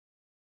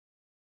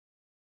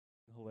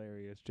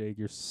hilarious, Jake.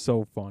 You're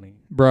so funny.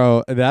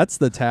 Bro, that's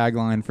the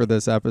tagline for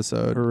this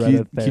episode.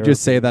 Can you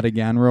just say that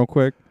again real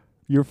quick?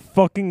 You're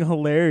fucking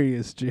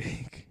hilarious,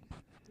 Jake.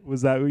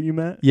 Was that what you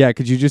meant? Yeah,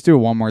 could you just do it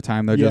one more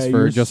time though, just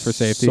for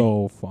safety?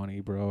 So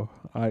funny, bro.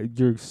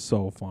 You're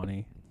so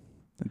funny.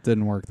 It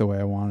didn't work the way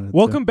I wanted it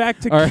Welcome back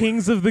to All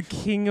Kings of the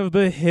King of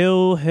the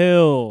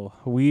Hill.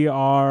 We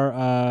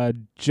are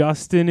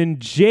Justin and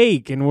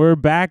Jake, and we're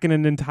back in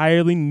an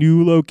entirely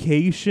new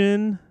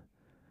location.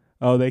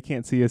 Oh, they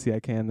can't see us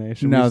yet, can they?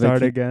 Should we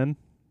start again?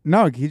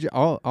 No,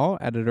 I'll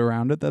edit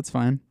around it. That's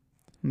fine.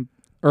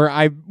 Or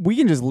we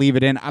can just leave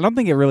it in. I don't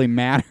think it really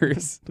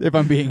matters, if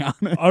I'm being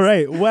honest. All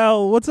right.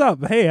 Well, what's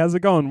up? Hey, how's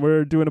it going?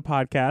 We're doing a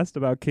podcast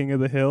about King of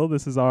the Hill.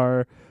 This is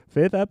our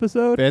fifth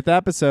episode.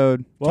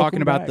 Welcome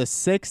talking about back. the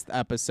 6th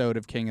episode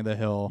of King of the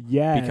Hill.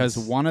 Yes. Because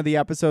one of the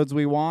episodes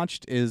we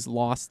watched is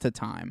Lost to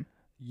Time.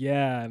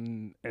 Yeah,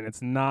 and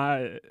it's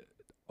not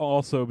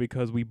also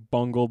because we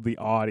bungled the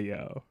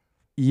audio.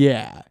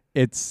 Yeah,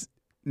 it's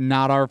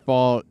not our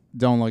fault.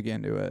 Don't look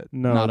into it.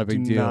 No, not a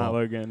big deal. Do not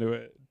look into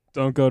it.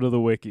 Don't go to the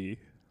wiki.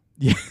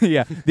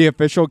 Yeah. The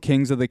official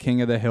Kings of the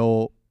King of the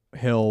Hill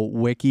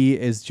wiki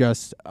is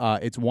just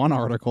it's one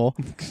article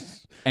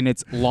and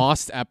it's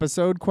lost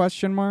episode ?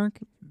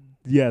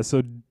 Yeah,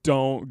 so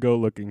don't go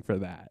looking for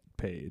that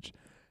page.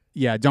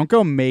 Yeah, don't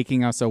go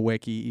making us a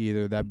wiki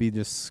either. That'd be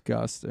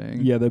disgusting.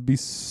 Yeah, that'd be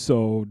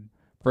so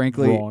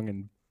frankly wrong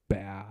and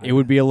bad. It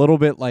would be a little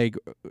bit like,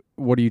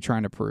 what are you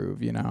trying to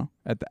prove,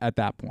 at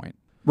that point?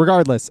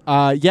 Regardless,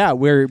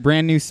 we're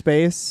brand new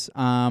space,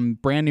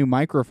 brand new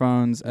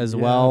microphones as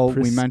well.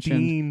 We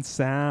mentioned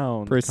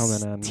sound coming on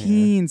here.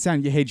 Pristine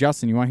sound. Hey,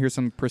 Justin, you want to hear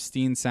some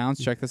pristine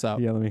sounds? Check this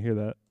out. Yeah, let me hear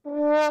that.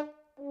 I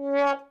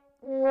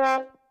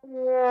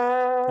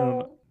don't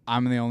know.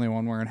 I'm the only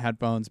one wearing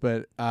headphones,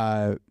 but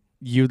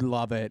you'd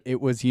love it. It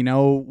was,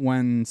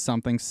 when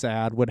something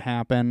sad would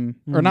happen,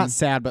 or not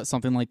sad, but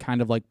something like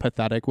kind of like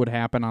pathetic would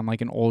happen on like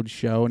an old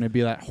show, and it'd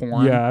be that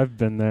horn. Yeah, I've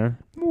been there.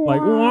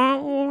 Like,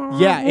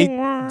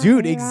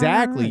 dude,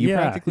 exactly. You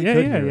practically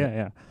could hear it.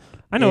 Yeah.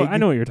 I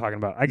know what you're talking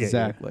about. I get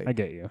exactly. you. I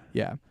get you.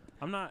 Yeah.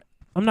 I'm not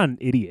an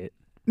idiot.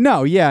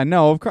 No,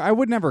 of course I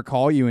would never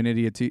call you an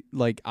idiot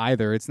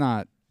either. It's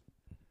not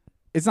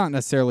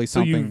necessarily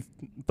something. So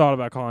you've thought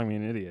about calling me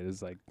an idiot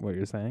is like what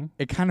you're saying?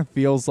 It kind of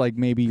feels like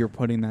maybe you're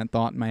putting that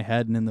thought in my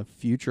head, and in the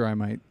future I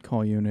might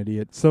call you an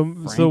idiot. So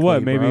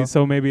what?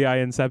 Bro. Maybe I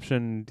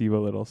inceptioned you a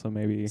little. So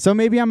maybe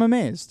I'm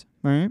amazed.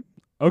 All right.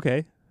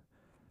 Okay.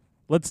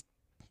 Let's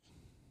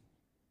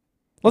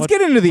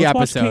get into the let's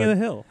episode. Watch King of the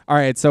Hill. All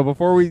right, so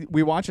before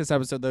we watch this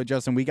episode, though,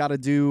 Justin, we got to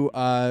do,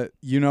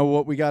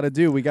 what we got to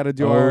do? We got to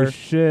do our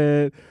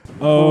shit.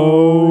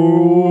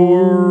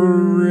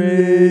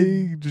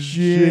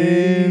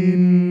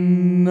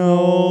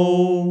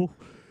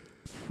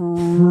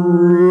 Original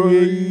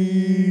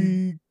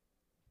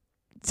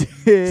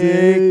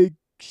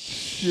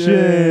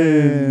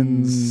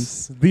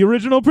predictions. The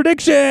original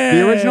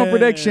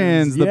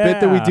predictions. The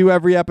bit that we do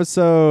every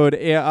episode.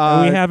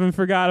 And we haven't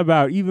forgot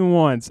about even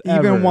once.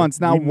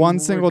 Not one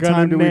single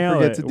time do we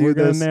forget to do this. We're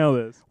gonna nail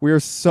this. We are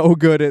so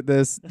good at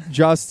this.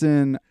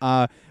 Justin,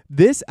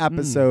 this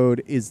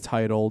episode is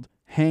titled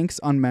Hank's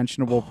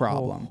Unmentionable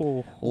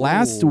Problem.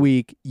 Last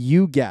week,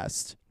 you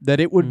guessed that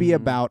it would be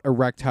about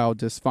erectile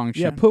dysfunction.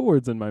 Yeah, put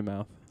words in my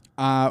mouth.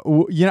 I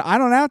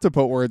don't have to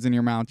put words in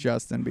your mouth,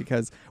 Justin,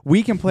 because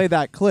we can play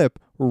that clip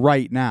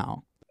right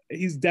now.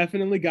 He's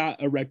definitely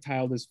got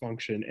erectile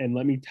dysfunction, and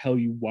let me tell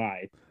you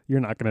why. You're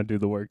not going to do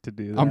the work to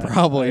do that. I'm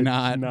probably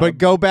not. But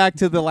go back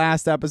to the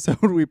last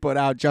episode we put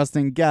out.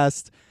 Justin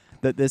guessed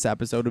that this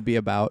episode would be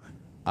about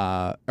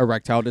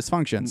erectile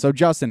dysfunction. So,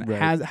 Justin,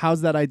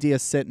 how's that idea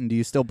sitting? Do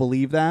you still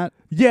believe that?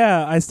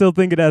 Yeah, I still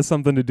think it has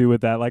something to do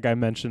with that. Like I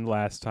mentioned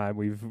last time,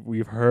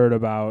 we've heard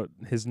about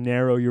his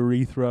narrow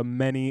urethra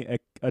many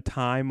a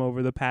time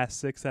over the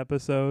past 6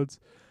 episodes.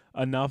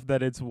 Enough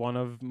that it's one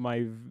of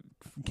my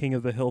King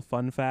of the Hill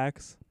fun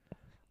facts.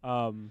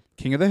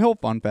 King of the Hill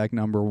fun fact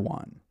number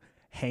 1.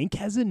 Hank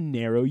has a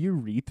narrow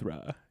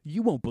urethra.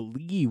 You won't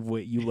believe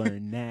what you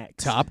learn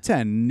next. Top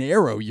 10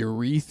 narrow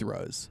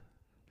urethras.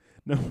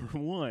 Number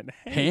 1,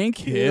 Hank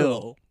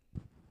Hill.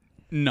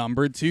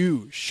 Number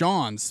 2,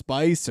 Sean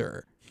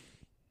Spicer.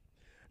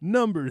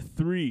 Number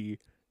 3,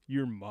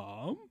 your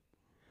mom.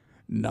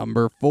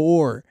 Number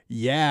 4,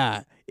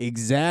 yeah,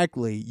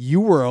 exactly. You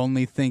were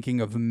only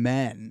thinking of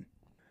men.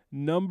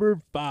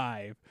 Number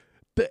 5,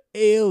 the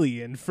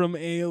alien from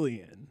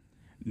Alien.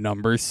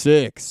 Number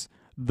 6,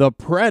 the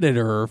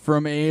Predator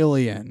from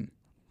Alien.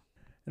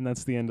 And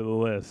that's the end of the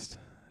list.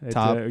 You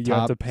Top,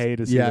 have to pay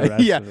to see the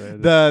rest of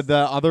it. The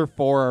other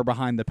 4 are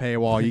behind the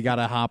paywall. You got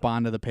to hop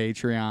onto the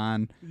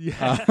Patreon.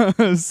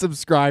 Yeah.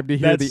 Subscribe to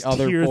hear the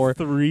other tier 4.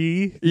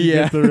 3.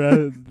 Yeah.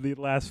 The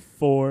last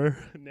 4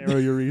 narrow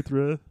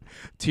urethra.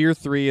 Tier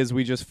 3 is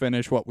we just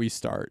finish what we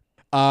start.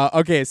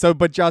 Okay,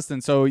 but Justin,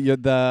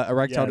 the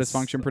erectile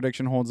dysfunction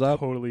prediction holds up?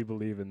 Totally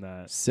believe in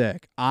that.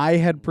 Sick. I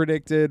had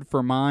predicted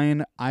for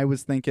mine, I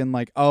was thinking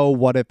like, oh,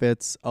 what if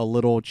it's a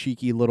little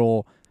cheeky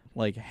little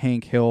like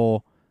Hank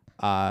Hill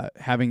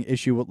having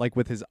issue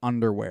with his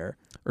underwear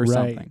or Right.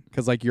 something,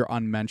 because like your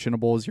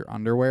unmentionable is your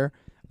underwear.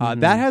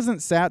 That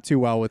hasn't sat too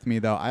well with me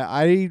though.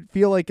 I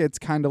feel like it's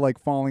kind of like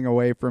falling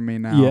away from me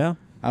now. Yeah.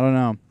 I don't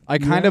know. I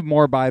kind Yeah. of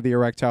more buy the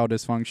erectile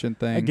dysfunction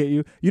thing. I get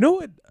you. You know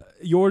what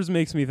yours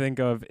makes me think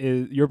of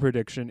is your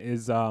prediction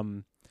is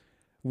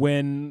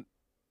when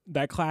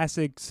that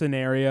classic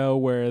scenario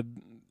where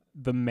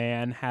the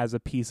man has a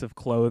piece of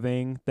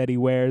clothing that he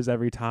wears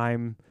every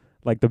time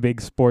like the big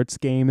sports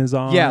game is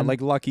on. Yeah,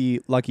 like lucky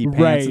pants.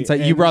 Right, And so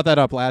you and- brought that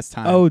up last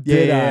time. Oh, Yeah,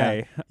 did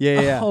yeah, I?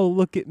 Yeah. Oh,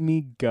 look at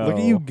me go. Look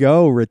at you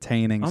go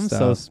retaining I'm stuff.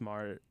 so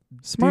smart.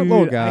 Smart Dude,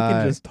 little guy. I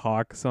can just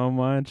talk so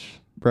much.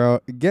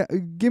 Bro,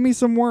 give me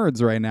some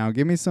words right now.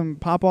 Give me some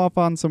pop off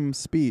on some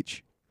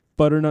speech.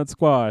 Butternut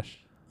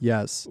squash.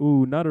 Yes.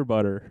 Ooh, nutter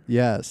butter.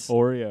 Yes.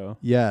 Oreo.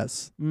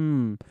 Yes.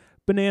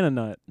 Banana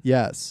nut.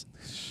 Yes.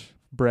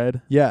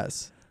 Bread.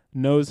 Yes.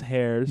 Nose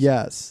hairs.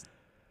 Yes.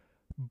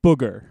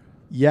 Booger.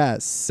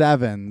 Yes.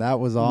 7.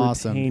 That was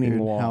awesome. Retaining Dude.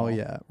 wall. Hell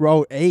yeah.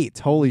 Bro, 8.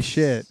 Holy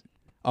shit.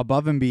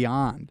 Above and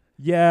beyond.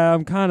 Yeah,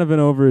 I'm kind of an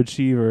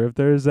overachiever. If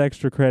there's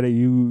extra credit,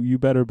 you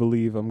better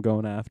believe I'm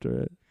going after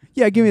it.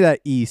 Yeah, give me that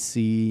EC,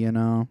 you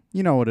know.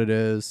 You know what it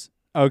is.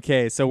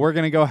 Okay, so we're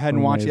going to go ahead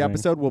and watch the Amazing.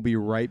 episode. We'll be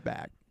right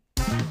back.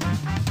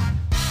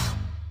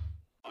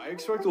 I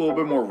expect a little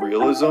bit more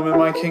realism in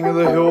my King of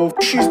the Hill.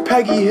 She's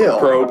Peggy Hill.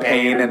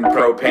 Propane and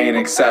propane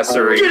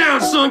accessory. Get down,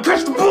 son!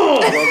 Catch the ball!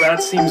 Well,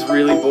 that seems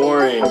really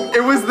boring.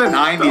 It was the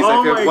 90s.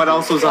 Oh I feel my what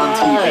else was on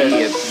God. TV?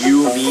 It's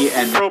you, me,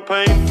 and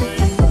Propane.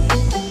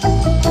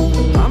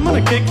 I'm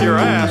gonna kick your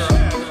ass.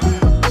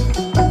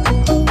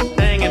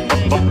 Dang it,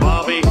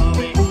 Bobby.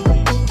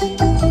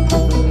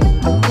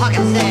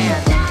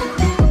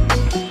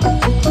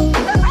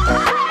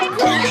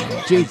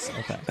 Do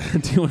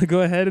you want to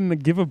go ahead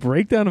and give a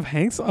breakdown of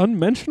Hank's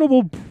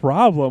unmentionable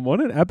problem? What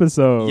an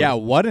episode. Yeah,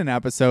 what an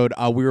episode.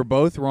 We were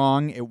both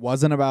wrong. It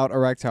wasn't about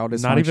erectile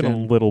dysfunction. Not even a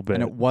little bit.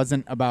 And it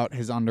wasn't about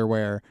his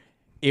underwear.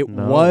 It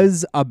No.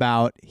 was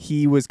about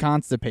he was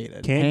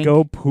constipated. Can't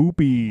go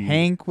poopy.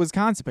 Hank was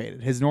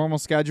constipated. His normal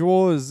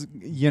schedule is,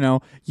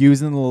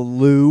 using the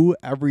loo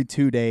every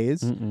 2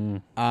 days.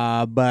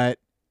 But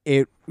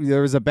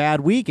there was a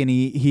bad week and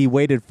he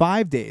waited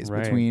 5 days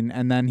Right. between,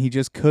 and then he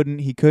just couldn't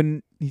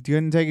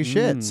take a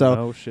shit. So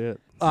no shit.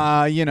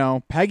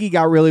 Peggy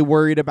got really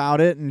worried about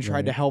it and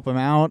tried to help him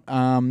out.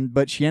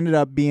 But she ended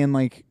up being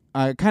like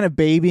kind of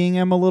babying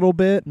him a little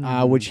bit,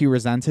 which he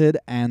resented.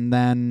 And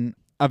then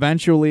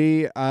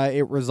eventually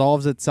it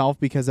resolves itself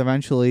because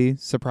eventually,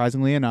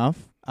 surprisingly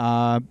enough,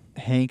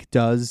 Hank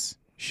does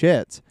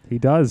shit. He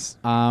does.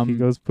 He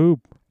goes poop.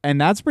 And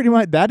that's pretty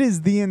much, that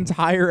is the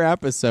entire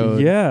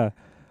episode. Yeah.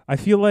 I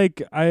feel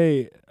like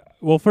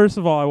first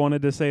of all, I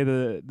wanted to say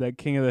that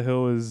King of the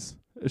Hill is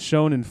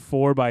shown in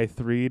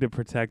 4:3 to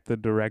protect the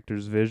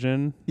director's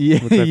vision,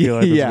 Yeah, which I feel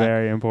like yeah. is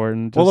very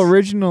important. Well, Just-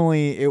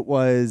 originally it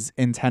was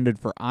intended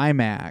for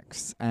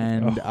IMAX,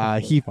 and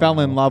he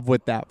fell in wow. love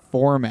with that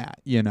format.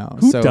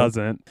 Who so,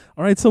 doesn't?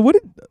 All right, so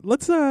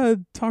let's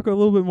talk a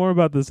little bit more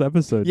about this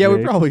episode. Yeah, we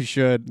Jake. probably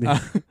should.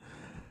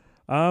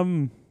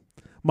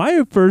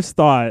 My first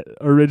thought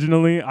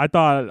originally, I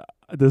thought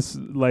this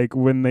like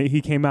when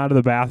he came out of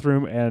the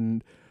bathroom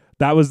and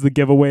that was the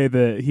giveaway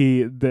that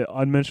the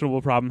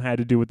unmentionable problem had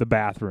to do with the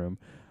bathroom.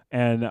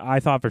 And I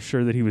thought for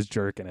sure that he was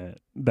jerking it,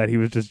 that he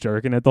was just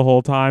jerking it the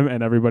whole time,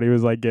 and everybody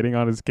was like getting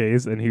on his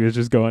case, and he was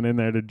just going in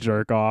there to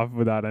jerk off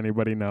without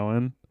anybody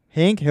knowing.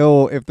 Hank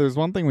Hill, if there's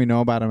one thing we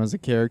know about him as a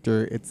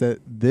character, it's that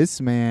this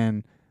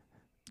man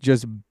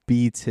just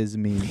beats his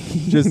meat.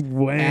 Just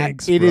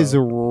wanks, it bro. is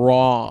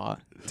raw,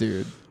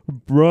 dude.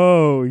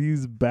 Bro,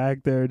 he's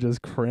back there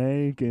just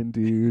cranking,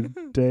 dude.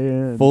 Day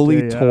in,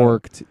 Fully day out.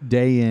 torqued,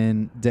 day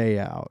in, day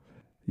out.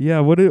 Yeah,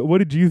 what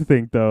did you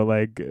think though?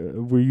 Like,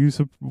 were you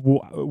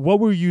what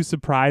were you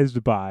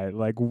surprised by?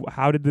 Like,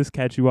 how did this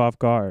catch you off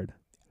guard?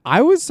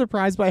 I was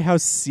surprised by how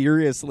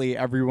seriously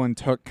everyone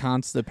took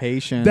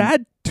constipation.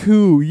 That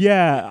too,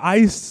 yeah.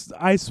 I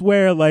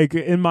swear, like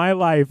in my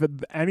life,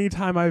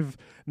 anytime I've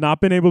not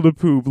been able to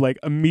poop, like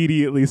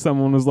immediately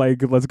someone was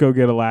like, "Let's go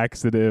get a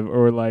laxative,"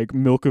 or like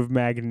milk of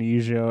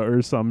magnesia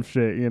or some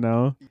shit,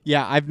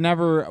 Yeah, I've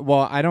never.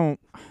 Well, I don't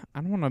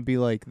want to be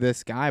like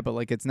this guy, but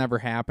like it's never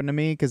happened to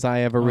me because I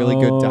have a really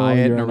good diet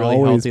you're and a an really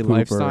always healthy pooper.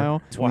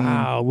 lifestyle.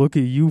 Wow, look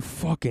at you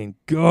fucking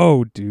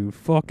go, dude.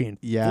 Fucking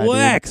Yeah,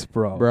 flex,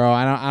 bro. Bro,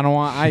 I don't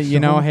want. Show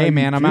 'em how Hey you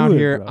man, I'm do out it,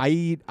 here. bro.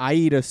 I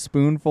eat a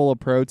spoonful of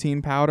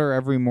protein powder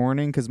every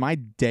morning because my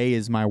day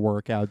is my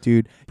workout,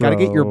 dude. Got to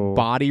get your Bro.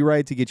 body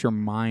right to get your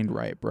mind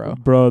right, bro.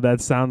 Bro,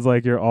 that sounds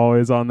like you're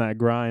always on that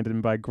grind,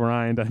 and by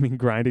grind, I mean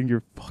grinding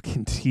your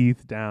fucking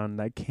teeth down.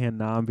 That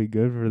cannot be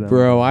good for them.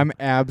 Bro, I'm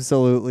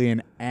absolutely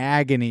in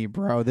agony,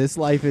 bro. This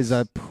life is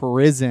a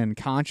prison.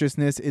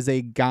 Consciousness is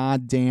a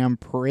goddamn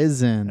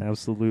prison.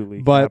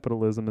 Absolutely. But-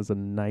 Capitalism is a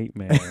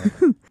nightmare.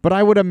 But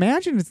I would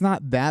imagine it's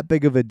not that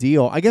big of a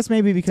deal. I guess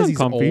maybe because he's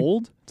uncomfy.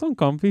 old. It's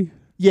uncomfy.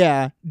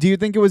 Yeah. Do you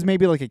think it was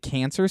maybe like a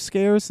cancer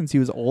scare since he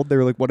was old? They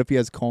were like, what if he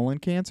has colon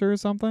cancer or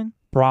something?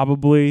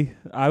 Probably,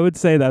 I would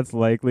say that's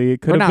likely.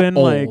 It could Or have not been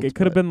like old, it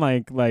could have but- been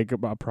like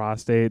a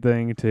prostate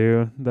thing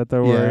too that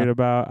they're Yeah. worried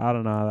about. I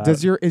don't know.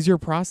 Is your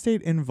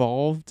prostate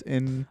involved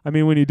in? I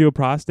mean, when you do a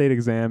prostate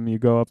exam, you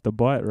go up the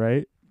butt,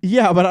 right?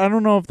 Yeah, but I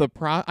don't know if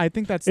I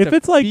think that's If to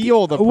it's like,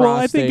 feel the well,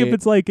 prostate. I think if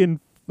it's like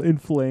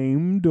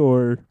inflamed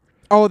or.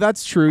 Oh,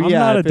 that's true. I'm yeah,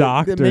 not a if it-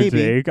 doctor, maybe.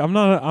 Jake. I'm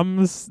not. I'm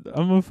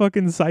a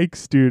fucking psych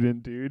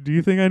student, dude. Do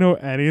you think I know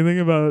anything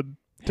about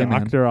Hey,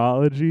 man.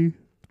 doctorology?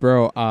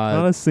 Bro,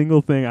 Not a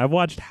single thing. I've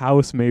watched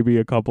House maybe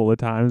a couple of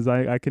times.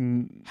 I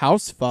can.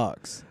 House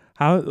fucks.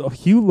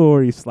 Hugh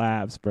Laurie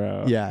slaps,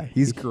 bro. Yeah,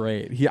 he's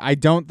great. I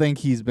don't think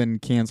he's been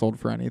canceled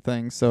for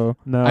anything. So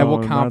No, I will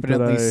not that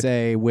confidently I-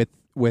 say with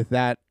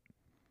that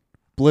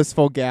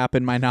blissful gap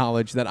in my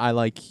knowledge that I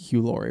like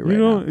Hugh Laurie right You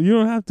now.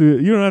 don't have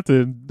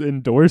to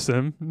endorse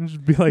him.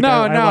 Just be like, No,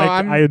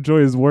 I enjoy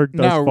his work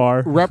thus No,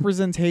 far.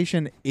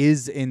 representation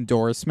is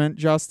endorsement,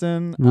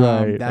 Justin.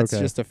 Right, That's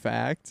okay. just a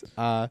fact.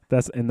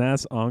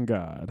 That's on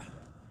God.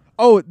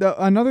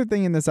 Another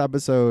thing in this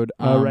episode.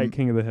 Right,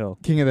 King of the Hill.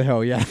 King of the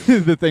Hill, yeah.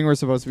 The thing we're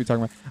supposed to be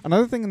talking about.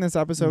 Another thing in this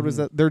episode was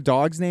that their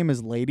dog's name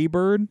is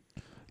Ladybird.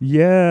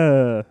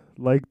 Yeah,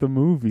 like the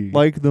movie.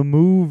 Like the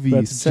movie.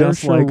 That's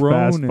just like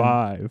Fast Ronan.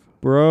 5.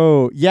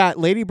 Bro. Yeah,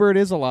 Ladybird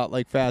is a lot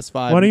like Fast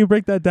 5. Why don't you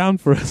break that down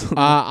for us?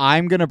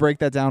 I'm going to break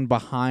that down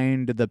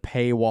behind the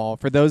paywall.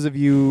 For those of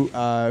you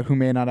who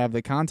may not have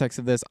the context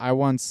of this,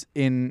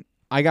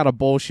 I got a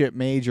bullshit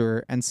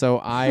major, and so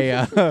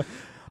I...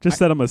 Just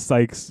said I'm a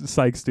psych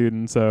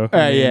student, so.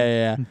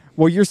 yeah.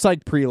 Well, you're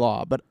psych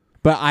pre-law, but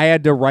I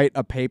had to write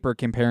a paper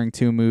comparing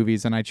two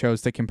movies, and I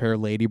chose to compare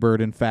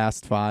Ladybird and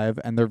Fast 5,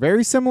 and they're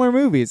very similar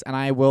movies, and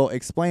I will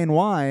explain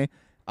why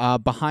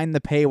behind the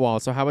paywall.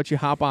 So how about you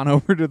hop on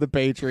over to the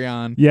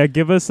Patreon? Yeah,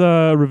 give us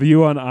a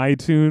review on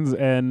iTunes,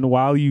 and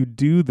while you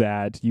do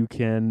that, you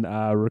can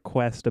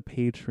request a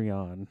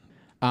Patreon.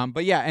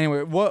 But yeah,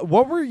 anyway,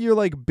 what were your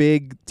like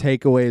big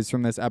takeaways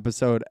from this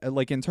episode?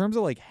 Like in terms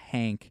of like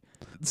Hank.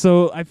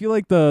 So I feel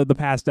like the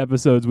past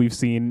episodes we've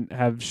seen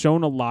have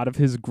shown a lot of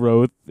his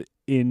growth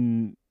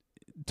in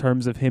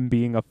terms of him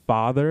being a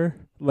father.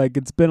 Like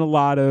it's been a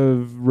lot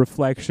of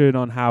reflection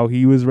on how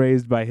he was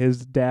raised by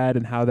his dad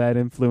and how that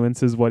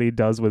influences what he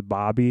does with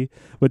Bobby.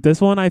 But this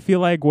one I feel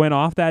like went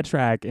off that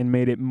track and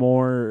made it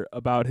more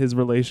about his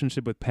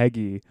relationship with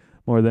Peggy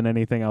more than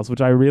anything else, which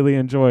I really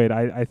enjoyed.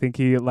 I think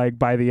he, like,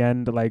 by the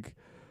end, like,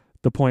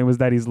 the point was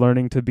that he's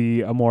learning to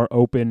be a more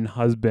open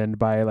husband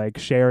by, like,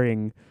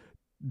 sharing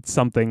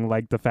something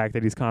like the fact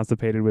that he's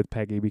constipated with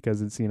Peggy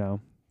because it's, you know,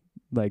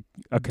 like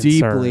a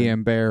concern.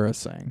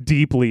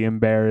 Deeply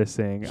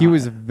embarrassing. He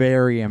was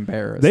very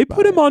embarrassed. They by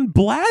put it. him on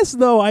blast,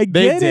 though. I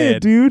get did.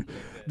 it, dude.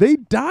 They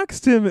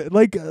doxed him.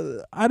 Like,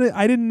 I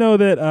didn't know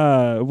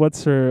that.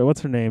 What's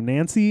her name?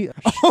 Nancy.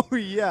 Oh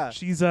yeah.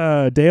 She's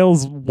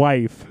Dale's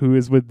wife, who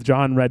is with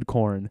John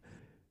Redcorn.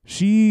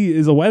 She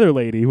is a weather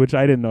lady, which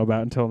I didn't know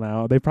about until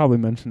now. They probably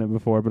mentioned it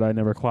before, but I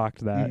never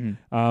clocked that.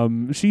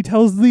 Mhm. She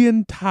tells the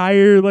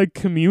entire like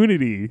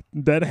community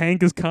that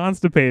Hank is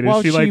constipated.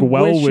 Well, she like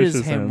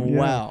wishes him Yeah.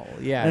 well.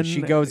 Yeah, And,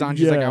 she goes on.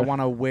 She's like, yeah. I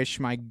want to wish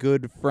my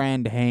good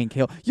friend Hank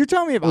Hill. You're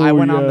telling me if Oh, I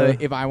went on yeah.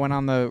 if I went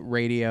on the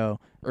radio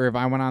or if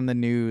I went on the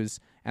news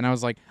and I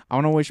was like, I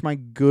want to wish my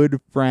good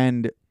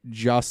friend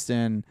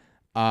Justin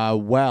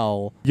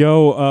well.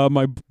 Yo,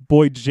 my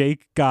boy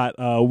Jake got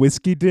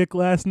whiskey dick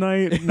last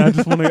night, and I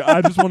just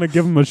want to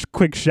give him a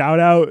quick shout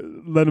out,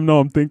 let him know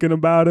I'm thinking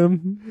about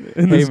him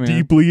in this man.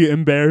 deeply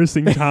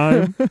embarrassing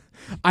time.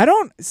 I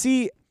don't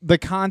see the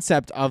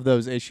concept of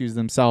those issues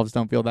themselves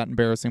don't feel that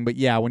embarrassing, but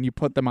yeah, when you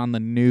put them on the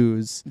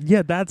news,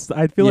 Yeah,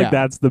 I feel Yeah. like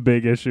that's the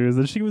big issue, is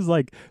that she was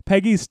like,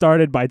 Peggy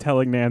started by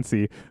telling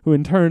Nancy, who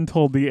in turn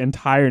told the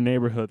entire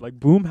neighborhood. Like,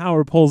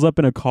 Boomhauer pulls up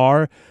in a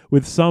car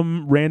with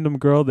some random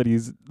girl that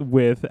he's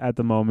with at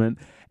the moment,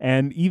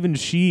 and even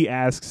she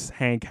asks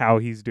Hank how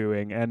he's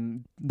doing,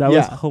 and that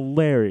Yeah. was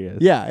hilarious.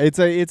 yeah, it's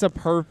a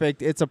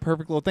perfect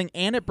little thing,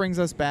 and it brings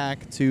us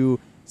back to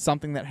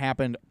something that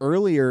happened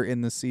earlier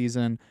in the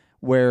season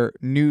where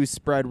news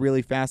spread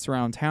really fast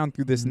around town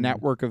through this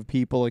network of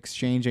people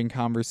exchanging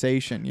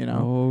conversation, you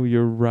know. Oh,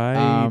 you're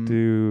right,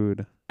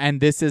 dude.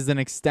 And this is an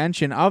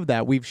extension of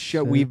that.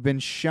 We've been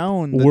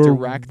shown the World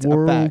direct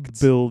effects.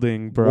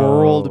 building, bro.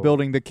 World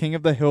building. The King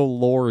of the Hill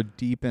lore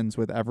deepens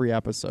with every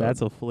episode.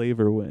 That's a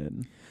flavor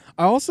win.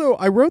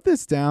 I wrote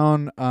this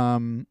down.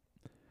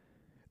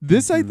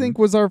 This I think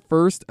was our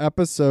first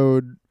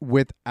episode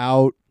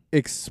without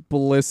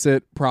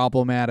explicit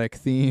problematic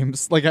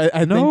themes. Like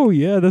I think.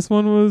 Yeah, this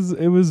one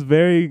was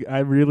very. I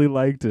really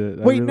liked it.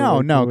 I Wait, really no,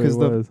 liked no, the way it because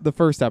was. the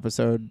first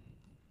episode,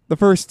 the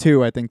first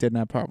two I think didn't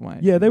have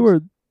problematic. Yeah, they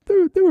themes.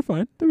 were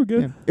fine. They were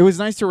good. Yeah. It was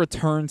nice to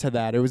return to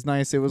that. It was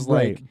nice. It was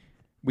Right. like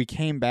we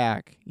came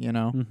back. You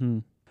know. Mm-hmm.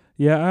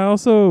 Yeah,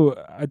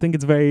 I think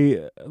it's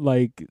very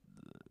like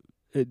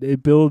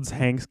it builds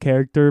Hank's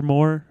character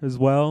more as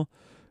well,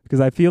 because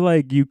I feel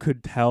like you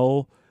could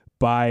tell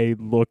by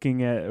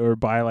looking at or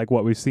by like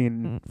what we've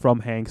seen from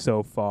Hank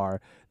so far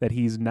that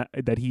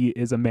he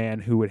is a man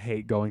who would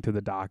hate going to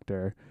the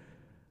doctor.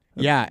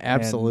 Yeah,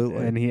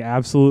 absolutely. And he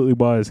absolutely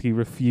was. He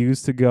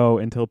refused to go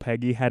until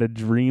Peggy had a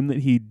dream that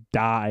he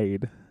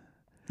died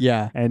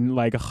yeah. and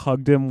like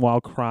hugged him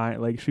while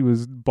crying. Like she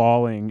was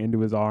bawling into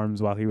his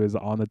arms while he was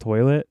on the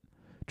toilet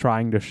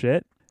trying to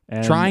shit.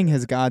 And Trying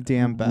his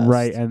goddamn best.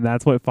 Right, and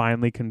that's what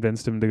finally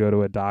convinced him to go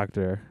to a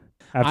doctor.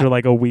 After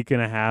like a week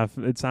and a half,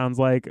 it sounds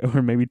like,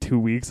 or maybe 2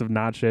 weeks of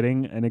not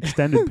shitting, an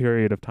extended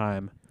period of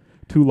time.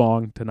 Too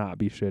long to not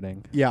be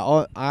shitting. Yeah,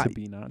 To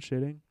be not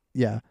shitting.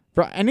 yeah.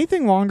 For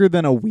anything longer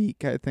than a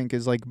week, I think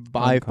is like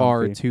by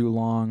far Uncomfy. too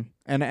long.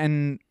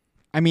 And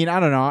I mean, I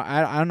don't know.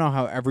 I don't know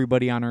how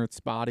everybody on Earth's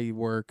body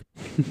works,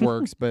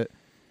 but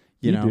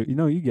you know. do. You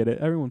know, you get it.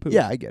 Everyone poops.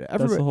 Yeah, I get it. That's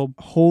Everybody, the whole.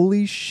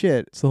 holy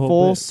shit. It's the whole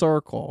Full bit.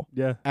 circle.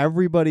 Yeah.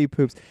 Everybody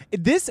poops.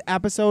 This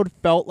episode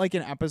felt like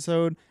an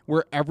episode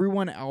where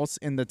everyone else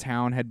in the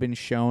town had been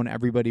shown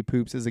everybody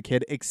poops as a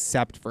kid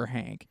except for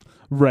Hank.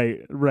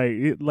 Right.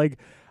 Like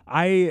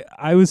I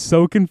was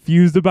so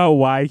confused about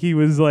why he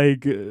was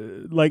like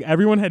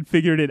everyone had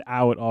figured it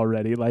out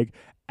already. Like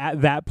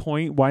at that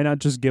point, why not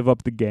just give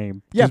up the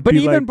game? Yeah, Just but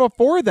be even like,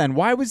 before then,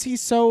 why was he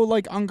so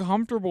like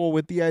uncomfortable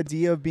with the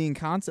idea of being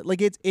constant?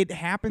 Like it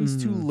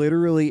happens to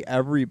literally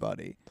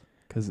everybody.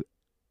 because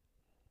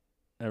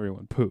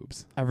everyone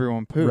poops.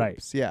 Everyone poops.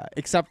 Right. Yeah,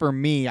 except for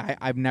me.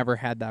 I've never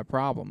had that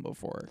problem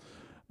before.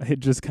 It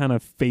just kind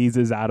of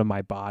phases out of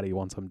my body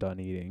once I'm done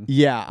eating.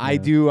 Yeah, I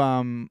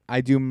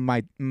Yeah. do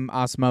my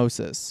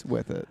osmosis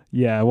with it.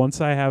 Yeah, once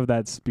I have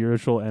that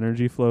spiritual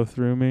energy flow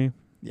through me,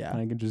 Yeah.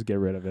 I can just get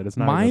rid of it. It's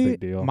not a big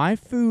deal. My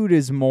food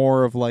is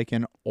more of like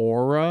an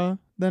aura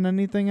than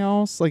anything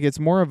else. Like it's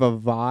more of a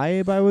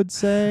vibe, I would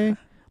say.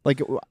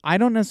 Like I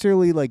don't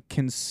necessarily like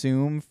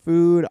consume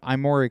food. I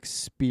more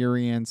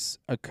experience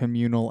a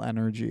communal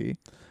energy.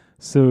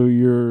 So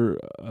you're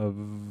a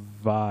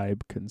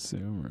vibe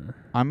consumer.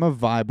 I'm a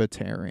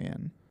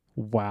vibetarian.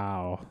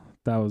 Wow.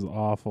 That was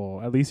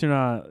awful. At least you're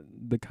not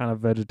the kind of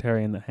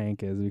vegetarian that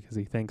Hank is, because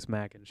he thinks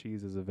mac and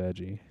cheese is a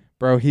veggie.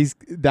 Bro,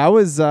 that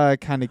was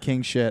kind of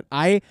king shit.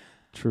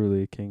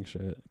 Truly king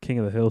shit. King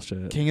of the hill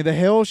shit. King of the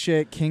hill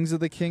shit. Kings of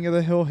the king of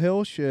the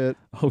hill shit.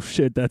 Oh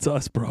shit, that's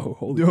us, bro.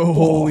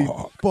 Holy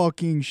fuck.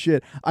 fucking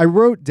shit. I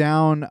wrote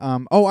down I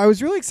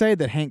was really excited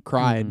that Hank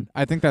cried. Mhm.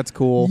 I think that's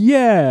cool.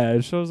 Yeah,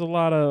 it shows a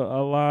lot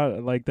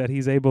like that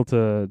he's able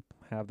to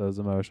have those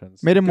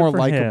emotions. Made him Good more for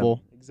him.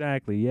 likable.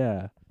 Exactly,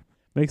 yeah.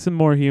 Makes him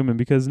more human,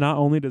 because not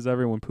only does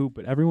everyone poop,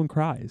 but everyone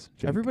cries.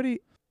 Jake.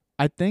 Everybody,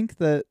 I think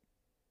that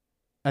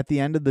at the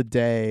end of the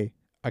day,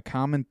 a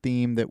common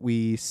theme that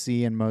we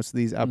see in most of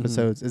these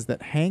episodes is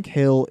that Hank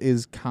Hill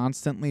is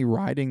constantly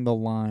riding the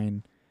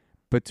line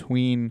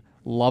between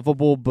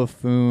lovable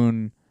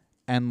buffoon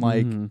and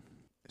like Mhm.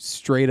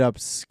 straight up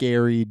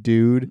scary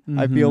dude.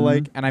 I feel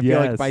like, and I feel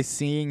like Yes. by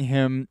seeing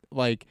him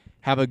like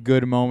have a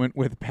good moment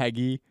with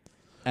Peggy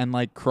and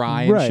like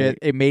cry and Right. shit,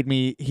 it made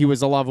me. He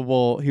was a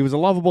lovable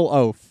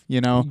oaf,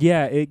 you know.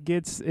 Yeah, it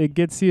gets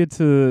you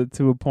to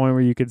a point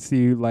where you could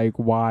see like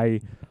why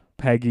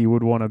Peggy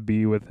would want to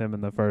be with him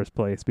in the first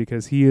place,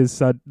 because he is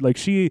such like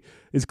she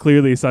is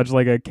clearly such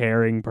like a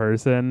caring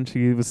person.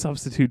 She was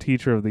substitute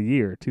teacher of the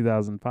year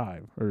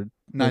 2005 or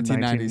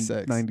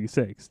 1996.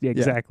 96. Yeah,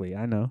 exactly.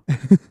 I know.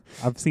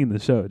 I've seen the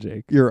show,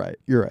 Jake. You're right.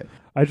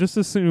 I just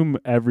assume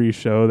every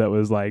show that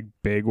was like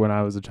big when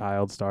I was a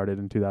child started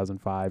in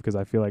 2005, because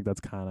I feel like that's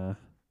kind of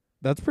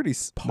That's pretty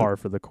par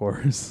for the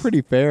course.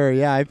 pretty fair.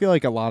 Yeah, I feel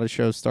like a lot of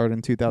shows start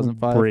in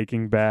 2005.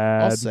 Breaking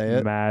Bad, I'll say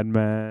it. Mad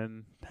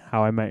Men,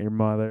 How I Met Your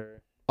Mother.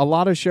 A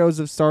lot of shows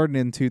have started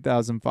in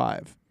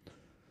 2005.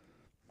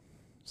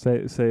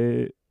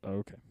 Say.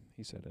 Okay,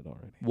 he said it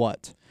already.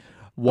 What?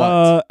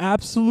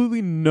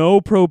 Absolutely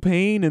no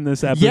propane in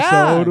this episode.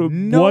 Yeah,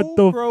 no what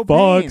the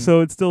propane. fuck?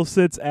 So it still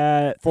sits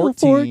at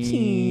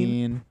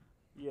 14.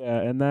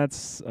 Yeah, and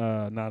that's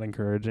not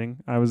encouraging.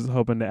 I was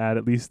hoping to add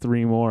at least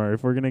 3 more.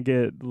 If we're gonna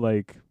get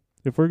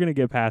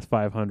past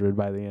 500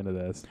 by the end of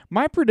this.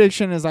 My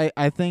prediction is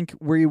I think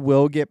we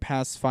will get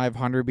past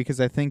 500, because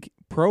I think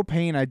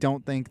propane, I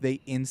don't think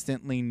they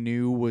instantly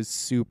knew was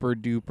super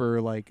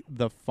duper like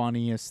the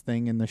funniest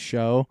thing in the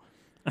show.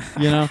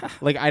 You know?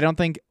 Like I don't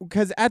think,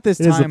 because at this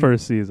It time is the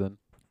first season.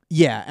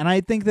 Yeah, and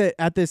I think that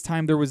at this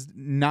time there was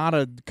not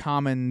a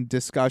common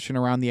discussion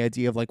around the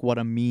idea of like what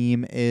a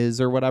meme is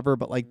or whatever,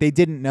 but like they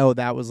didn't know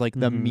that was like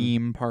the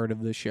meme part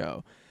of the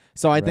show.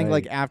 So I think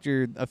like Right.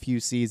 after a few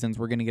seasons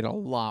we're going to get a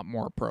lot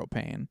more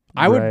propane.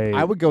 I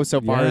would go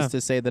so far Yeah. as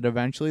to say that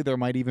eventually there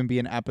might even be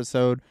an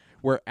episode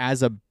where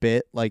as a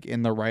bit like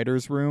in the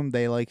writers room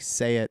they like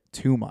say it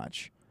too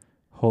much,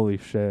 Holy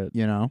shit.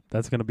 you know?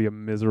 That's going to be a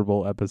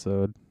miserable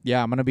episode.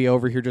 Yeah, I'm going to be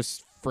over here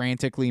just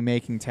frantically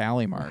making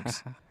tally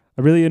marks.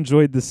 I really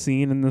enjoyed the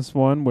scene in this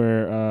one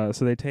where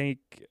so they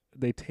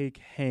take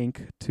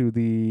Hank to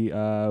the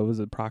was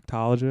it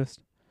proctologist,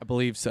 I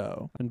believe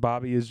so. and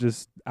Bobby is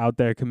just out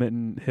there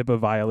committing HIPAA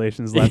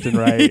violations left and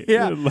right.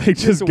 Yeah. like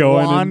just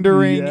going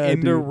wandering yeah,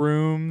 into dude.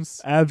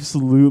 rooms.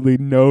 Absolutely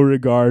no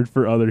regard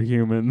for other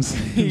humans.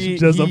 He- He's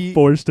just he- a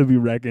force to be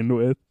reckoned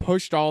with.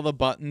 Pushed all the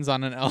buttons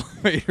on an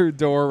elevator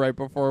door right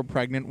before a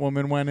pregnant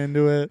woman went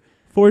into it.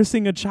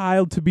 forcing a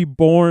child to be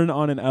born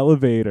on an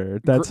elevator.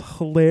 That's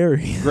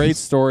hilarious. Great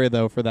story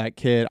though for that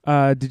kid.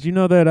 Did you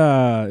know that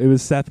it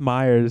was Seth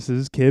Meyers?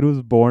 His kid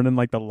was born in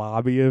like the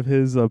lobby of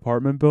his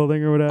apartment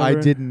building or whatever. I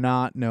did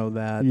not know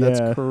that. Yeah,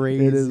 That's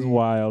crazy. It is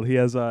wild. He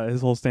has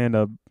his whole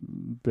stand-up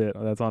bit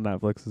that's on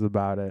Netflix is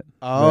about it.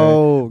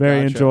 Oh,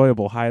 very gotcha.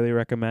 enjoyable. Highly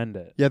recommend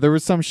it. Yeah, there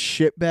was some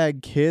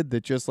shitbag kid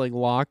that just like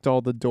locked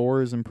all the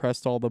doors and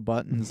pressed all the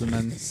buttons, and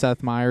then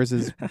Seth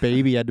Meyers'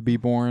 baby had to be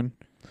born.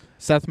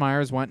 Seth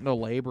Meyers went into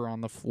labor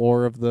on the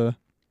floor of the.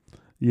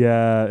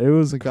 Yeah, it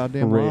was The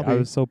goddamn great. lobby. I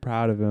was so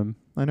proud of him.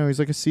 I know he's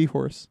like a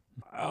seahorse.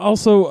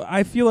 Also,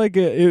 I feel like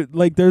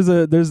there's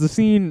the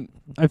scene.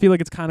 I feel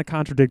like it's kind of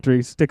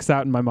contradictory. Sticks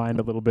out in my mind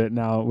a little bit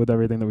now with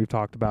everything that we've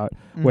talked about.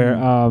 Where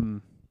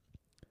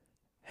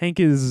Hank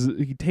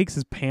he takes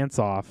his pants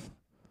off.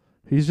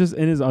 He's just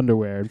in his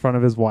underwear in front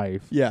of his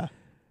wife. Yeah.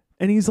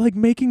 And he's like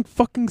making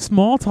fucking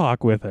small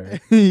talk with her.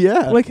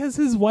 Yeah. Like, has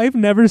his wife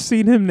never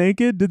seen him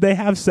naked? Did they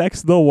have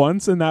sex the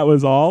once and that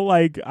was all?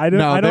 Like, I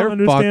don't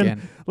understand.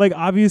 Fucking. Like,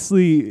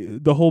 obviously,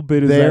 the whole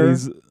bit is They're that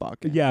he's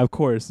fucking. yeah, of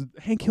course.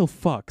 Hank Hill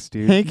fucks,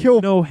 dude. Hank Hill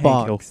no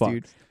Hank Hill fucks, fucks.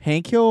 dude.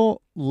 Hank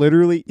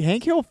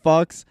Hill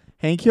fucks.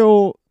 Hank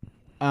Hill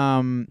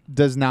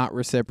does not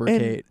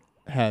reciprocate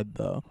head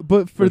though.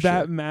 But for For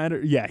that sure.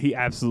 matter, yeah, he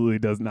absolutely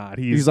does not.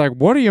 He's like,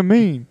 what do you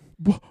mean?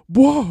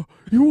 Whoa,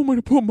 you want me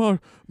to put my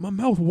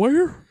mouth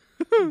where?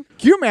 Can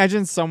you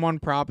imagine someone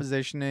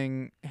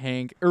propositioning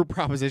Hank,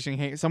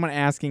 someone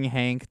asking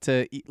Hank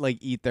to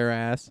eat their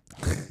ass?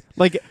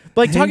 like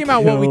talking Hank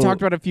about what we Hill.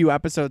 talked about a few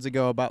episodes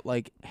ago about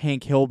like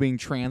Hank Hill being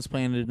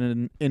transplanted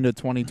into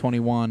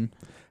 2021.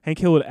 Hank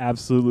Hill would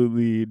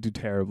absolutely do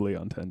terribly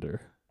on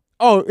Tinder.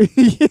 Oh,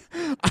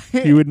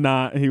 He would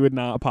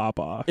not pop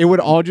off. it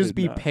would all He just would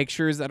be not.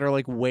 pictures that are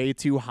like way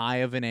too high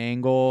of an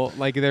angle,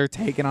 like they're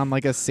taken on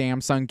like a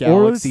Samsung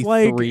Or it's Galaxy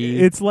like 3.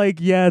 it's like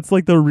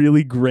the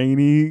really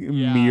grainy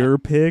Yeah. mirror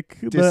pic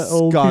that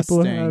old people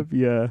Disgusting. have.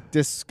 Yeah.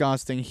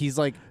 disgusting. He's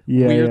like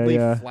Yeah, weirdly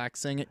yeah.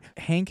 flexing.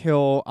 Hank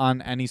Hill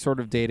on any sort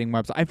of dating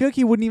website. I feel like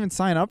he wouldn't even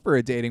sign up for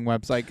a dating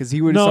website because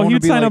he would. No, someone he'd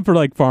would be sign like, up for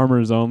like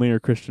Farmers Only or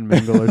Christian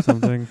Mingle or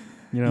something.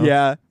 You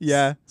know?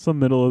 Yeah. Some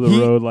middle of the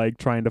He- road, like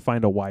trying to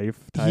find a wife.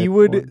 He type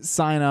would one.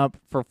 sign up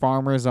for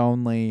Farmers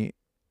Only,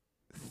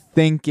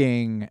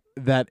 thinking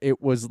that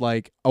it was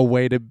like a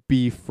way to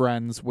be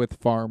friends with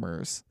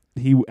farmers.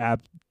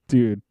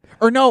 Dude.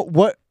 Or no,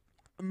 what?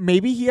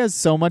 Maybe he has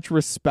so much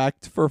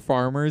respect for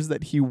farmers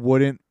that he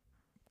wouldn't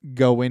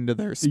go into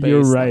their space.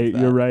 You're like right. that.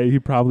 You're right. He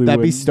probably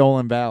That'd be would.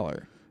 stolen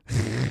valor.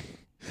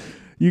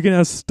 You can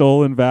have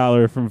stolen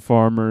valor from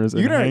farmers,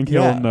 and You know, Hank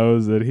yeah. Hill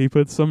knows it. He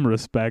puts some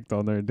respect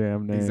on their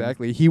damn name.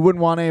 Exactly. He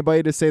wouldn't want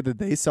anybody to say that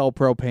they sell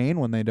propane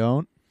when they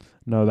don't.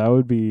 No, that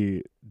would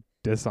be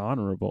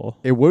dishonorable.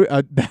 It would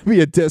that'd be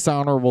a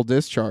dishonorable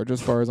discharge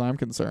as far as I'm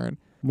concerned.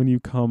 When you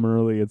come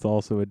early, it's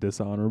also a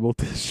dishonorable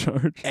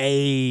discharge.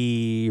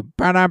 Hey,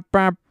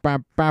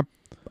 ba-da-ba-ba-ba.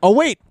 Oh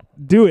wait,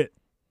 Do it.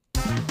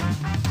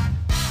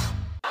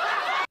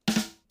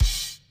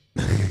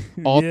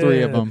 all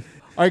three of Yeah. them.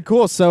 All right,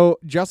 cool. So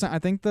Justin, I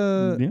think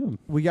Yeah.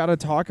 we got to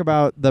talk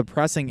about the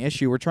pressing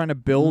issue. We're trying to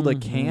build a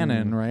Mhm.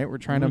 canon, right? We're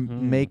trying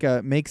Mhm.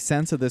 to make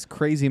sense of this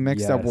crazy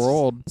mixed up Yes.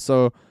 world.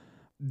 So,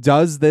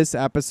 does this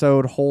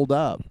episode hold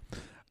up?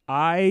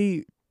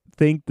 I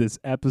think this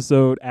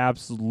episode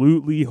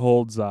absolutely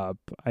holds up.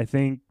 I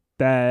think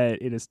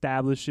that it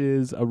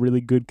establishes a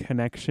really good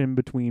connection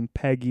between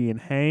Peggy and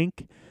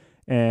Hank,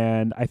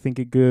 and I think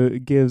it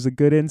gives a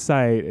good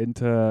insight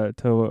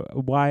into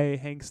why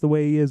Hank's the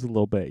way he is a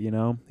little bit. You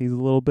know, he's a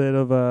little bit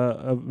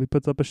of he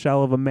puts up a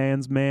shell of a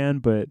man's man,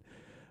 but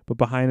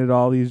behind it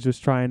all, he's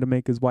just trying to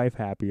make his wife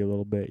happy a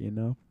little bit. You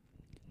know,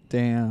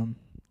 Damn.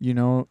 You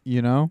know.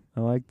 I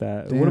like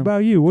that. Damn. What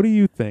about you? What do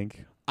you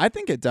think? I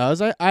think it does.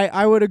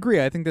 I would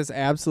agree. I think this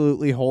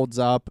absolutely holds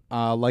up.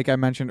 Like I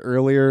mentioned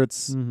earlier, it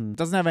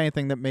doesn't have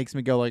anything that makes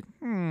me go like,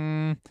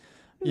 you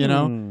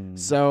know. Hmm.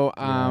 So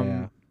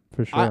Yeah,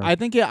 for sure. I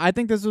think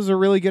this was a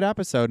really good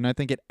episode, and I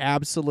think it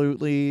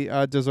absolutely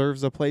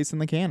deserves a place in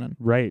the canon.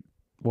 Right.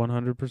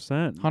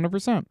 100%.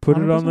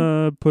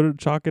 100%.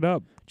 Chalk it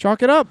up.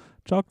 Chalk it up.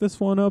 Chalk this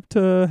one up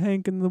to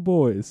Hank and the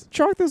boys.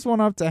 Chalk this one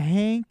up to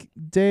Hank,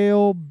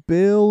 Dale,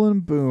 Bill,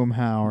 and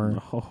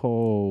Boomhauer.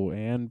 Oh,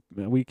 and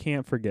we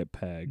can't forget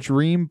Peg.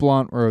 Dream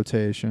blunt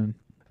rotation.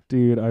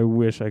 Dude, I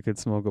wish I could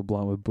smoke a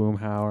blunt with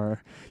Boomhauer.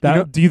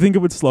 know- Do you think it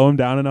would slow him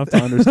down enough to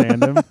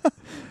understand him?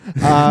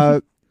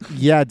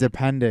 Yeah,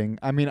 depending.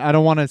 I mean, I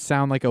don't want to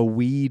sound like a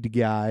weed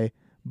guy,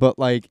 but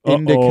like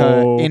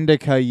Uh-oh.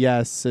 indica,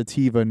 yes.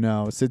 Sativa,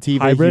 no.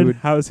 Sativa, Hybrid? he would.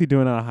 How is he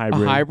doing on a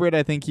hybrid? A hybrid,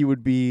 I think he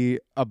would be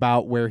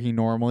about where he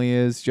normally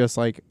is, just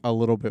like a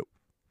little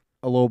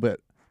bit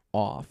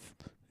off.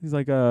 He's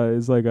like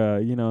it's like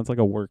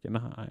a working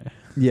high.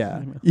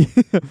 Yeah,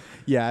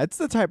 yeah. It's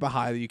the type of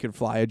high that you can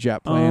fly a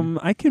jet plane.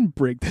 I can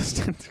break this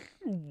down.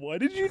 What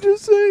did you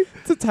just say?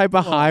 It's the type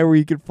of high where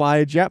you can fly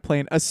a jet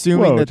plane,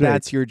 assuming Whoa, that Jake.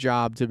 that's your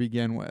job to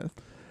begin with.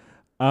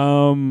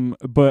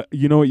 But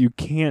you know what you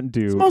can't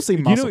do? It's mostly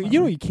muscle You know memory.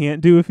 what you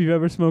can't do if you've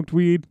ever smoked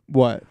weed?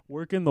 What?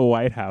 Work in the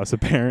White House,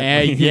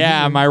 apparently.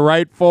 Am I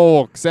right,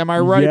 folks? Am I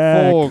right,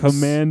 yeah, folks?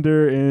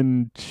 Commander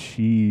in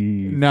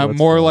Chief. No, Let's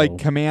more go. like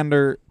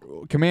commander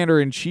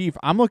in chief.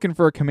 I'm looking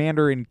for a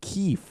commander in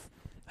chief.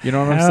 You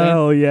know what I'm saying?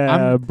 Hell yeah,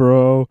 I'm-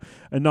 bro.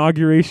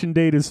 Inauguration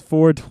date is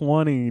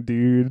 4/20,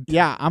 dude.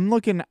 Yeah, I'm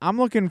looking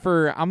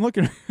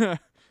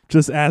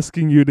Just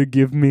asking you to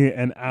give me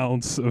an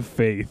ounce of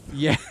faith.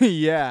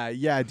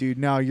 yeah, dude.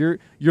 No, you're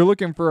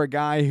looking for a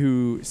guy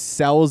who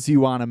sells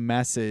you on a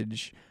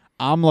message.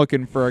 I'm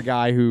looking for a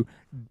guy who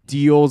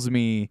deals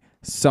me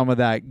some of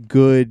that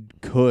good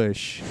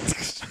kush.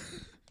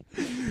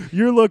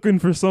 You're looking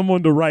for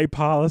someone to write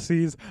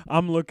policies.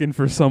 I'm looking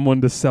for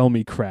someone to sell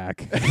me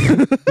crack.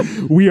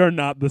 We are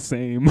not the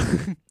same.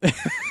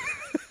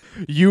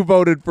 You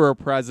voted for a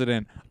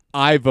president.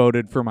 I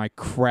voted for my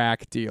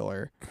crack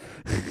dealer.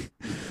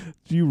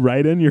 Do you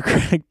write in your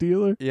crack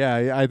dealer?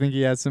 Yeah, I think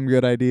he has some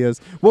good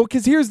ideas. Well,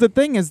 because here's the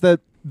thing: is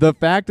that the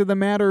fact of the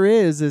matter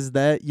is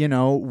that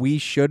we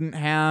shouldn't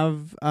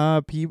have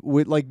people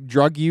with like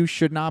drug use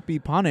should not be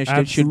punished.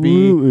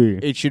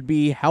 Absolutely. It should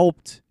be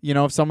helped.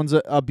 If someone's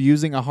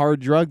abusing a hard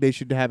drug, they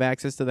should have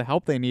access to the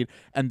help they need,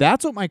 and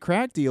that's what my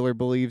crack dealer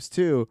believes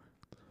too.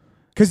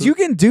 Because you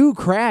can do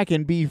crack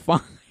and be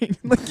fine.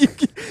 Like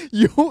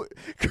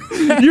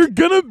You're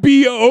gonna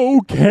be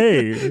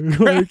okay. crack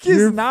Like, is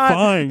you're not.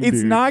 fine, It's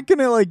dude. not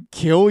gonna like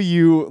kill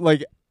you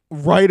like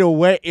right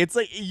away. It's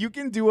like you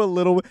can do a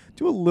little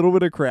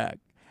bit of crack,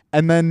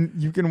 and then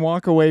you can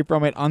walk away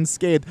from it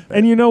unscathed.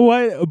 And you know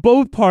what?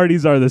 Both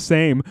parties are the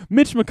same.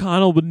 Mitch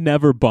McConnell would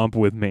never bump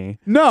with me.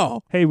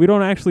 No, Hey, we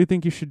don't actually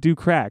think you should do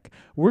crack.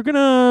 We're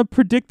gonna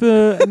predict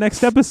the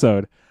next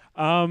episode.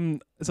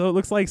 So it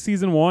looks like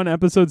season 1,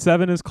 episode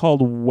 7 is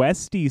called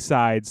Westy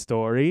Side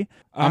Story.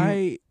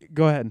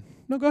 Go ahead.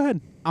 No, go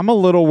ahead. I'm a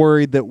little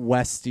worried that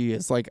Westy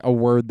is like a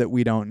word that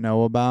we don't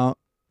know about.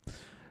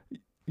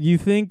 You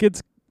think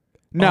it's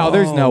No,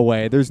 there's no Oh.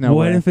 way. There's no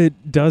what way. if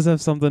it does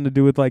have something to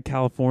do with like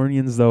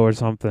Californians though or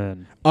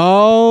something?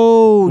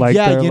 Oh, Like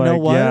yeah. they're You know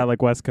like- what? Yeah,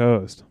 like West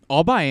Coast.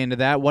 I'll buy into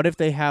that. What if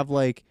they have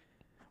like,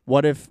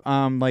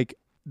 like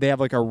they have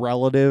like a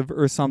relative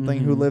or something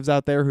who Mhm. lives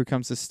out there who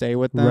comes to stay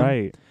with them?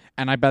 Right.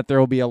 And I bet there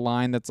will be a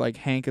line that's like,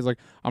 Hank is like,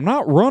 I'm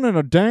not running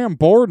a damn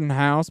boarding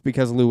house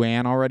because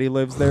Luann already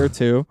lives there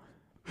too.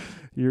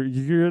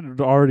 You're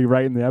already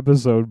writing the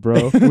episode,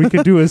 bro. We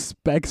could do a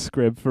spec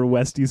script for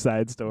Westy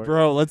Side Story.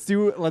 Bro, let's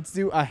do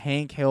a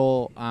Hank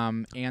Hill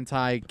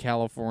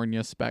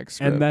anti-California spec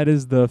script. And that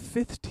is the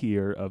 5th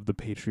tier of the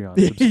Patreon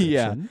subscription.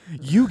 Yeah.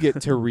 You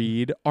get to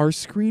read our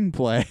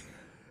screenplay.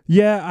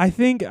 Yeah, I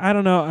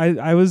don't know.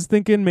 I was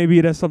thinking maybe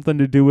it has something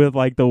to do with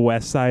like the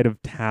west side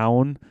of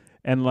town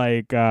and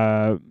like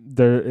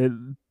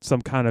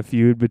some kind of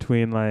feud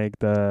between like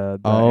the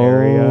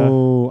area.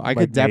 Oh, I like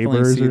could definitely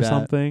neighbors see or that.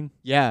 something.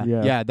 Yeah,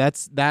 Yeah. yeah,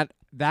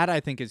 that I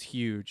think is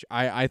huge.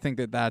 I think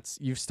that's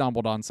you've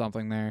stumbled on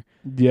something there.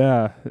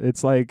 Yeah,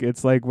 it's like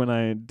when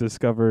I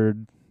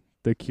discovered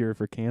the cure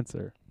for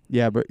cancer.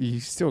 Yeah, but you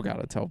still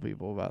got to tell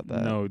people about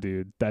that. No,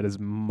 dude, that is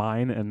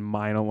mine and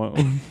mine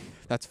alone.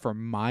 That's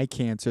from my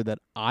cancer that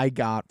I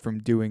got from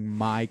doing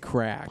my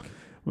crack.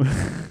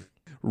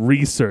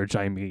 Research,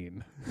 I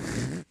mean.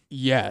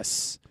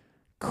 Yes.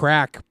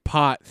 Crack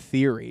pot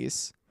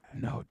theories.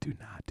 No, do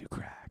not do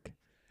crack.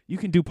 You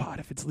can do pot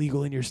if it's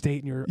legal in your state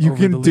and you're You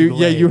over can the do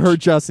legal you age. heard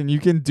Justin, you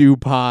can do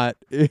pot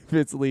if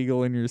it's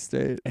legal in your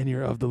state. and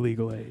you're of the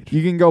legal age.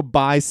 You can go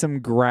buy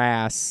some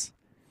grass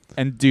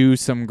and do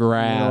some You know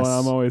grass. what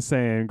I'm always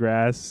saying,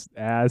 grass,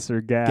 ass,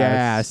 or gas.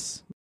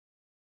 Gas.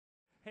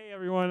 Hey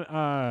everyone,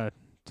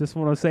 just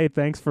want to say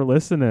thanks for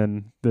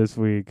listening this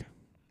week.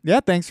 Yeah,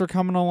 thanks for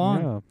coming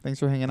along. Yeah. Thanks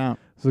for hanging out.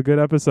 It's a good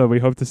episode. We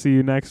hope to see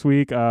you next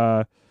week.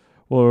 We're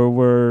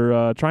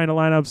trying to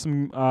line up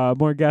some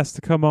more guests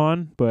to come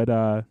on,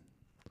 but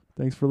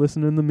thanks for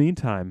listening in the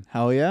meantime.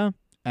 Hell yeah.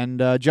 And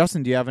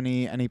Justin, do you have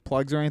any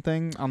plugs or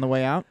anything on the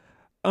way out?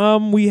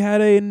 We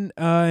had an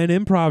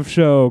improv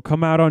show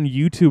come out on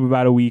YouTube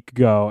about a week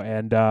ago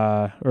and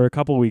or a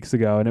couple weeks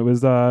ago, and it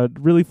was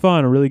really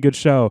fun, a really good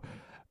show.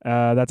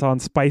 That's on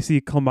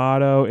Spicy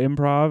Clamato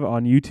Improv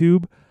on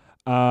YouTube.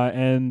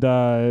 And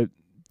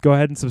go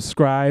ahead and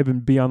subscribe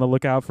and be on the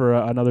lookout for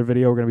another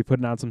video. We're going to be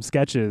putting out some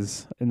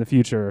sketches in the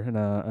future in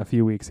a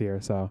few weeks here,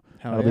 so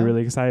that'll be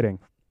really exciting.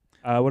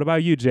 What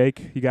about you,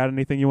 Jake? You got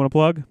anything you want to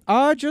plug?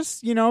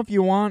 Just, if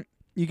you want,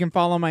 you can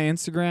follow my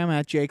Instagram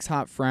at Jake's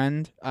Hot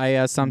Friend.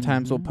 I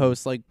sometimes will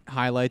post like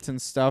highlights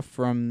and stuff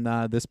from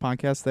this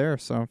podcast there,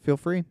 so feel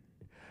free.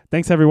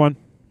 Thanks, everyone.